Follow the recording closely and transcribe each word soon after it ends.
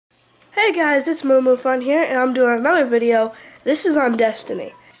Hey guys, it's Moo Fun here, and I'm doing another video. This is on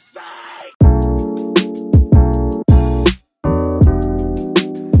Destiny.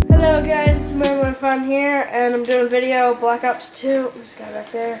 Hello guys, it's Moo Fun here, and I'm doing a video, Black Ops 2. This guy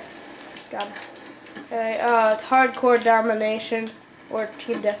back there. Got him. Okay, it's hardcore domination, or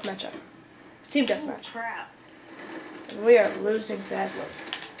team deathmatch. Team deathmatch. Oh, crap. And we are losing badly.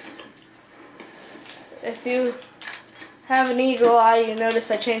 If you have an eagle eye, you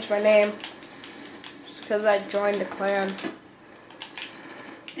notice I changed my name. Just because I joined a clan.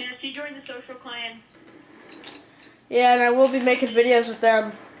 Yes, you joined the social clan. Yeah, and I will be making videos with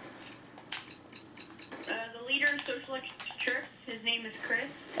them. The leader of Social Church, his name is Chris.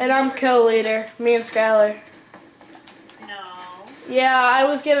 And I'm co-leader, me and Skylar. No. Yeah, I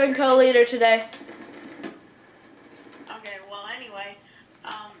was given co-leader today. Okay, well anyway,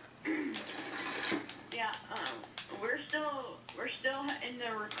 yeah, we're still in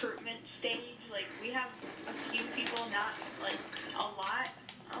the recruitment stage. Like, we have a few people, not like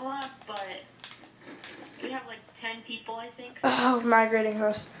a lot, but we have like 10 people, I think. Oh, migrating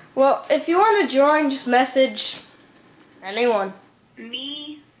host. Well, if you want to join, just message anyone.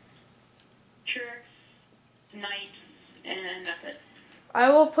 Me, Trix, Knight, and that's it. I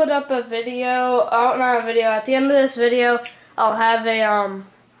will put up a video. Oh, not a video. At the end of this video, I'll have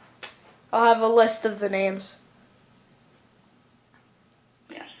a list of the names.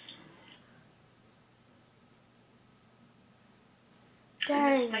 Yes.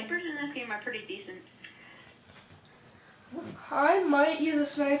 Dang. The snipers in this game are pretty decent. I might use a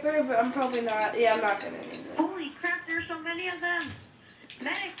sniper, but I'm probably not. Yeah, I'm not gonna use it. Holy crap, there's so many of them!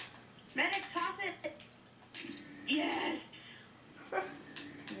 Medic! Medic, toss it! Yes!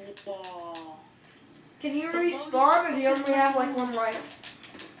 Whoa. Can you respawn, or do you only have like one life?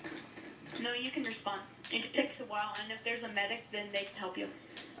 No, you can respawn. It takes a while, and if there's a medic, then they can help you.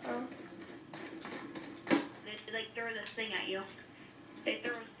 Oh. They like throw this thing at you. They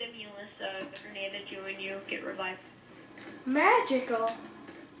throw a stimulus grenade at you, and you get revived. Magical.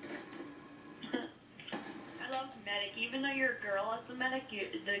 I love medic. Even though you're a girl as the medic,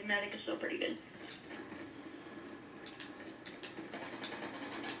 the medic is still pretty good.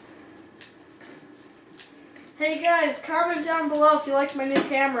 Hey guys, comment down below if you like my new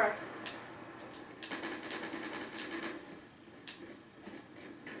camera.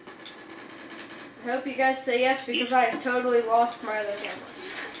 I hope you guys say yes, because I totally lost my other camera.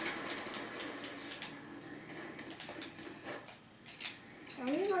 I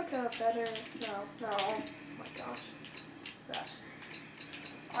need like a better, no, oh my gosh.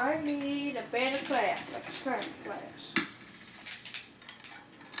 I need a better class, like a sniper class.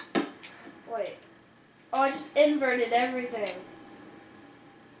 Wait. Oh, I just inverted everything.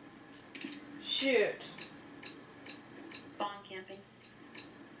 Shoot. Spawn camping.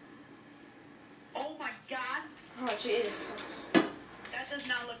 Oh my god! Oh, jeez. That does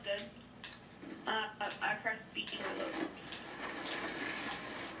not look good. I pressed B to reload.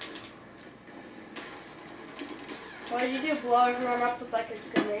 What did you do? Blow everyone up with like a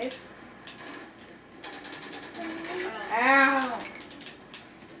grenade? Ow!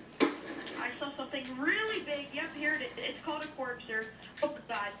 I saw something really big. Yep, here it is. It's called a corpser. Oh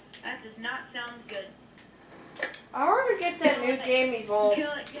god, that does not sound good. I want to get that new game Evolve.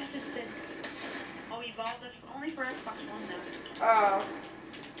 Kill it. Yes, it's good. Oh, Evolve? That's only for Xbox One though. Oh.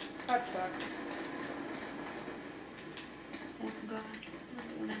 That sucks. Oh god. I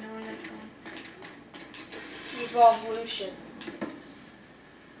don't want to know where that's going. Evolution.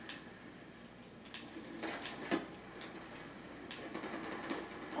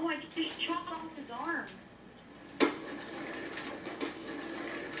 Oh, I just chopped off his arm.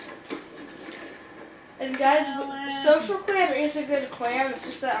 And guys, Social Clan is a good clan, it's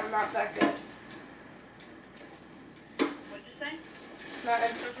just that I'm not that good. What'd you say? Not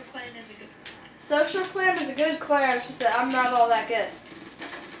Social Clan is a good. Social Clan is a good clan, it's just that I'm not all that good.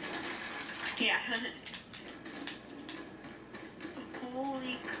 Yeah.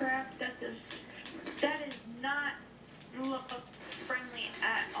 Holy crap, that is not look friendly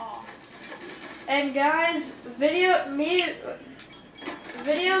at all. And guys, videos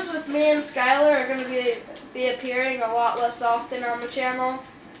with me and Skylar are going to be appearing a lot less often on the channel.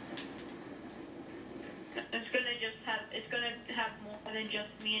 It's gonna have more than just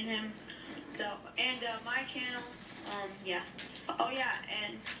me and him. So, and my channel, yeah. Oh yeah,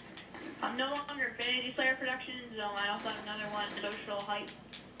 and I'm no longer Infinity Slayer Productions. I also have another one, Social Hype.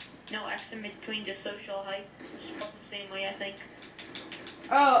 No X in between, just Social Hype. It's spelled the same way, I think.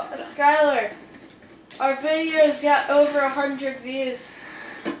 Oh, so. Skylar, our videos got over 100 views.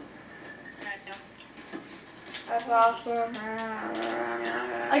 That's awesome.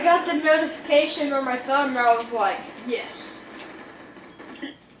 I got the notification on my phone and I was like, yes.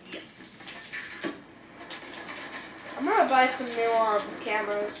 I'm gonna buy some new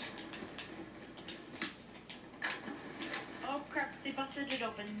cameras. Oh crap, they busted it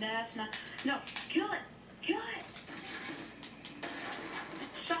open. That's not. No, kill it! Kill it!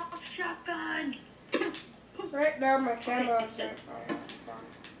 Soft shotgun! Right now my cameras are fun.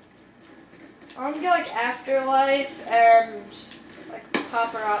 I'm gonna get like Afterlife and like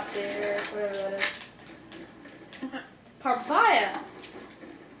Paparazzi or whatever that is. Papaya!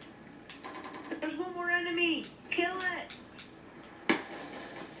 There's one more enemy! Kill it!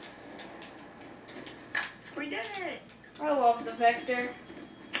 We did it! I love the Vector.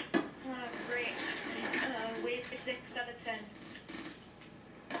 Great. Wave 6 out of 10.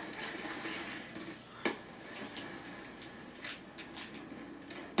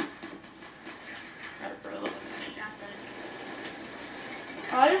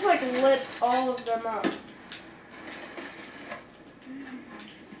 I just like lit all of them up.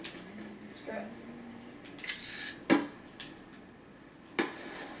 It's great.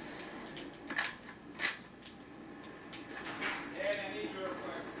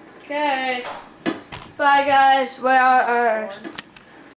 Okay. Bye guys. Well,